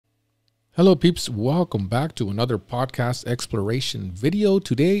Hello peeps, welcome back to another podcast exploration video.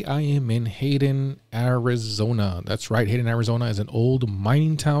 Today I am in Hayden, Arizona. That's right, Hayden, Arizona is an old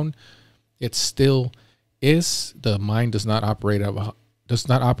mining town. It still is. The mine does not operate at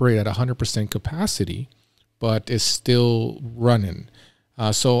 100% capacity, but is still running.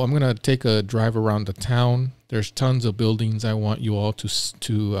 So I'm gonna take a drive around the town. There's tons of buildings I want you all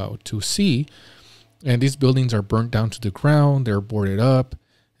to see, and these buildings are burnt down to the ground. They're boarded up.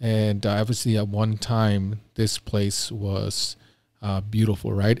 And obviously at one time, this place was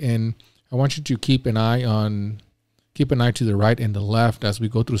beautiful, right? And I want you to keep an eye to the right and the left as we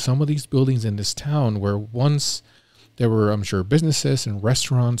go through some of these buildings in this town where once there were, I'm sure, businesses and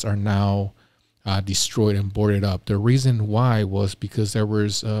restaurants are now destroyed and boarded up. The reason why was because there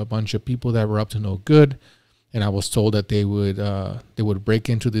was a bunch of people that were up to no good. And I was told that they would break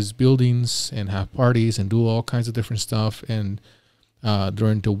into these buildings and have parties and do all kinds of different stuff. And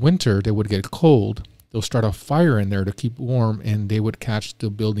during the winter, they would get cold. They'll start a fire in there to keep warm, and they would catch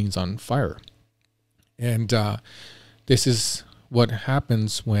the buildings on fire. And this is what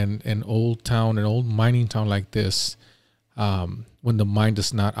happens when an old mining town like this, when the mine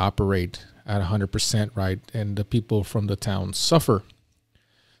does not operate at 100%, right? And the people from the town suffer.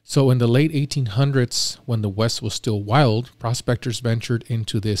 So in the late 1800s, when the West was still wild, prospectors ventured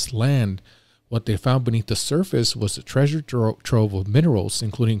into this land. What they found beneath the surface was a treasure trove of minerals,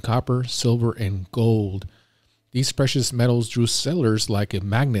 including copper, silver, and gold. These precious metals drew settlers like a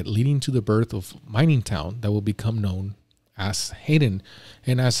magnet, leading to the birth of mining town that will become known as Hayden.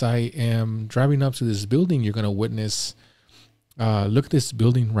 And as I am driving up to this building, you're going to witness, look at this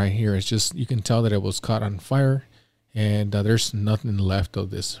building right here. It's just, you can tell that it was caught on fire, and there's nothing left of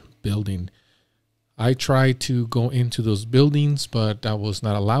this building. I tried to go into those buildings, but I was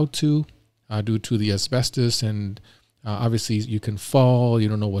not allowed to. Due to the asbestos, and obviously you can fall. You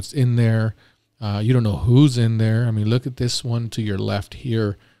don't know what's in there. You don't know who's in there. I mean, look at this one to your left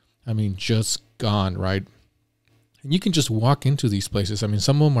here. I mean, just gone, right? And you can just walk into these places. I mean,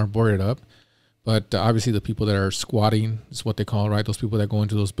 some of them are boarded up, but obviously the people that are squatting is what they call, right? Those people that go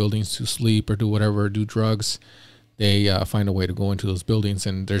into those buildings to sleep or do whatever, do drugs, they find a way to go into those buildings,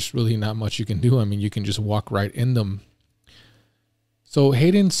 and there's really not much you can do. I mean, you can just walk right in them. So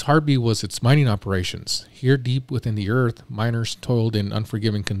Hayden's heartbeat was its mining operations. Here deep within the earth, miners toiled in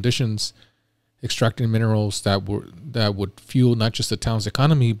unforgiving conditions, extracting minerals that would fuel not just the town's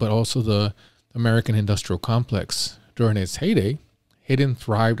economy, but also the American industrial complex. During its heyday, Hayden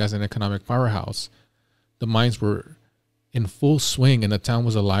thrived as an economic powerhouse. The mines were in full swing and the town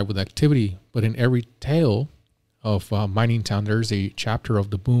was alive with activity. But in every tale of mining town, there's a chapter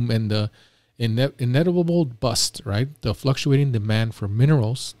of the boom and the inevitable bust, right? The fluctuating demand for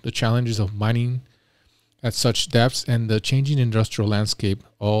minerals, the challenges of mining at such depths, and the changing industrial landscape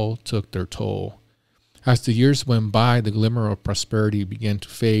all took their toll. As the years went by, the glimmer of prosperity began to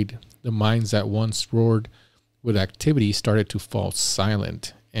fade. The mines that once roared with activity started to fall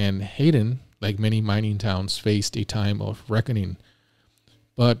silent, and Hayden, like many mining towns, faced a time of reckoning.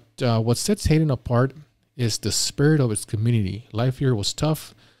 But what sets Hayden apart is the spirit of its community. Life here was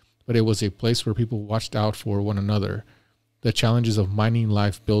tough, but it was a place where people watched out for one another. The challenges of mining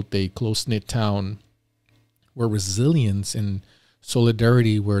life built a close-knit town where resilience and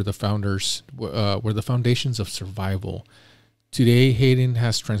solidarity were the foundations of survival. Today, Hayden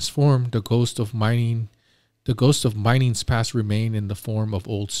has transformed. The ghost of mining's past remain in the form of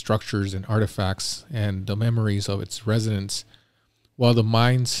old structures and artifacts and the memories of its residents. While the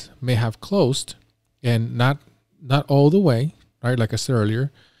mines may have closed, and not all the way, right? Like I said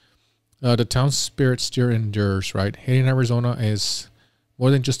earlier, the town's spirit still endures, right? Hayden, Arizona is more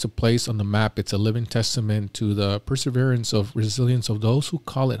than just a place on the map. It's a living testament to the perseverance of resilience of those who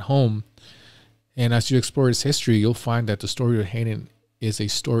call it home. And as you explore its history, you'll find that the story of Hayden is a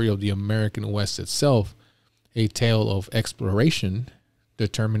story of the American West itself, a tale of exploration,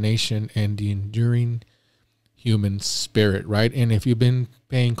 determination, and the enduring human spirit, right? And if you've been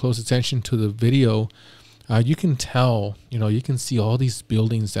paying close attention to the video, you can tell, you can see all these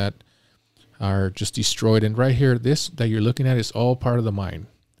buildings that are just destroyed. And right here, this that you're looking at is all part of the mine.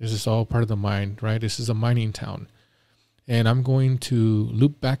 This is all part of the mine, right? This is a mining town. And I'm going to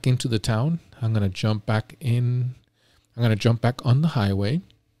loop back into the town. I'm going to jump back in. I'm going to jump back on the highway.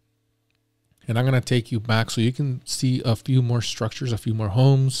 And I'm going to take you back so you can see a few more structures, a few more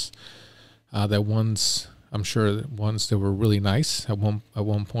homes that once, I'm sure once they were really nice at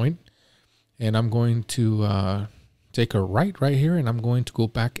one point. And I'm going to take a right here, and I'm going to go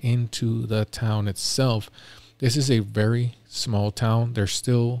back into the town itself. This is a very small town. There's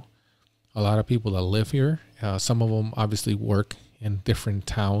still a lot of people that live here. Some of them obviously work in different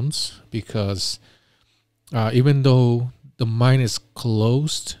towns because even though the mine is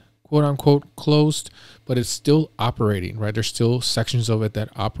closed, quote unquote closed, but it's still operating, right? There's still sections of it that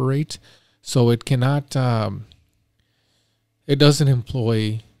operate. So it cannot, it doesn't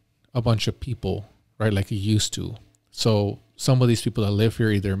employ a bunch of people, right? Like it used to. So some of these people that live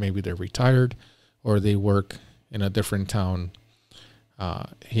here, either maybe they're retired or they work in a different town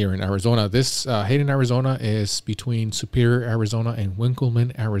here in Arizona. This Hayden, Arizona is between Superior, Arizona and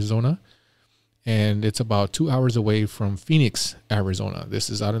Winkleman, Arizona. And it's about 2 hours away from Phoenix, Arizona.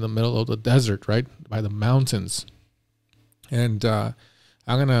 This is out in the middle of the desert, right? By the mountains. And I'm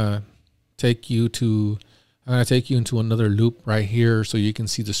going to take you into another loop right here so you can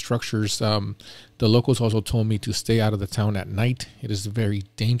see the structures. The locals also told me to stay out of the town at night. It is very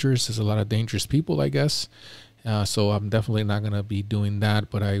dangerous. There's a lot of dangerous people, I guess. So I'm definitely not going to be doing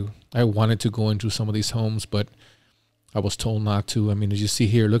that. But I wanted to go into some of these homes, but I was told not to. I mean, as you see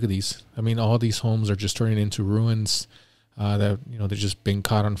here, look at these. I mean, all these homes are just turning into ruins that, they're just being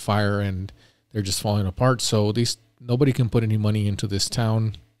caught on fire and they're just falling apart. So nobody can put any money into this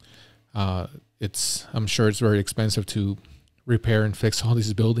town. I'm sure it's very expensive to repair and fix all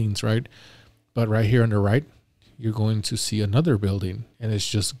these buildings, right? But right here on the right, you're going to see another building and it's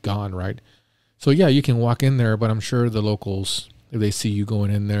just gone, right? So yeah, you can walk in there, but I'm sure the locals, if they see you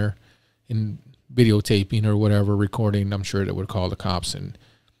going in there in videotaping or whatever, recording, I'm sure they would call the cops and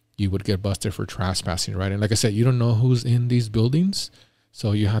you would get busted for trespassing, right? And like I said, you don't know who's in these buildings,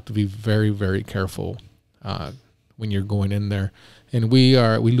 so you have to be very, very careful when you're going in there. And we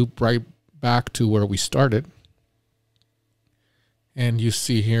loop right back to where we started. And you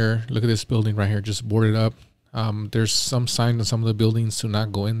see here, look at this building right here, just boarded up. There's some sign on some of the buildings to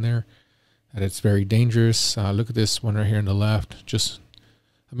not go in there, that it's very dangerous. Look at this one right here on the left.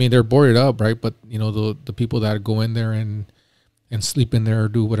 They're boarded up, right? But the people that go in there and sleep in there or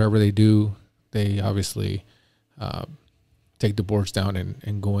do whatever they do, they obviously take the boards down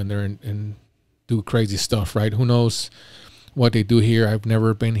and go in there and do crazy stuff, right? Who knows what they do here? I've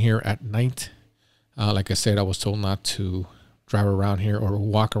never been here at night. Like I said, I was told not to drive around here or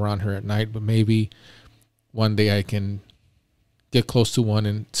walk around here at night, but maybe one day I can get close to one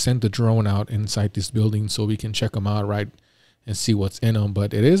and send the drone out inside this building so we can check them out, right? And see what's in them.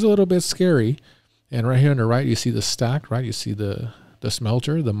 But it is a little bit scary. And right here on the right, you see the stack, right? You see the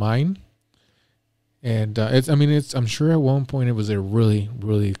smelter, the mine. And I'm sure at one point it was a really,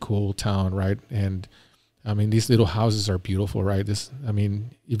 really cool town, right? And these little houses are beautiful, right?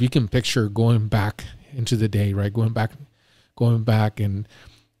 If you can picture going back into the day, right? Going back and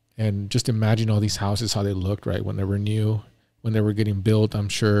just imagine all these houses, how they looked, right? When they were new, when they were getting built. I'm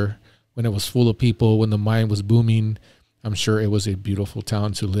sure when it was full of people, when the mine was booming, I'm sure it was a beautiful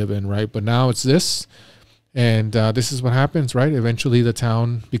town to live in, right? But now it's this, and this is what happens, right? Eventually the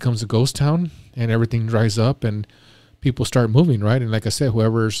town becomes a ghost town and everything dries up and people start moving, right? And like I said,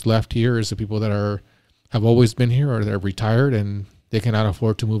 whoever's left here is the people that have always been here or they're retired and they cannot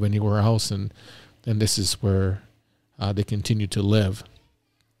afford to move anywhere else. And then this is where they continue to live.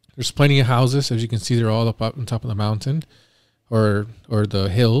 There's plenty of houses. As you can see, they're all up on top of the mountain or the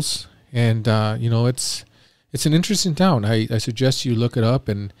hills. And, it's an interesting town. I suggest you look it up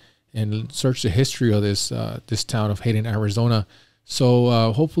and search the history of this town of Hayden, Arizona.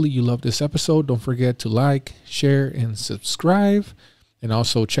 So hopefully you love this episode. Don't forget to like, share, and subscribe. And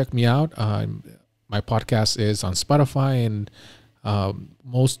also check me out. My podcast is on Spotify and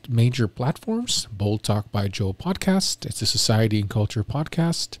most major platforms. Bold Talk by Joe podcast. It's a society and culture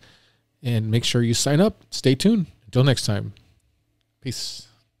podcast. And make sure you sign up. Stay tuned. Until next time. Peace.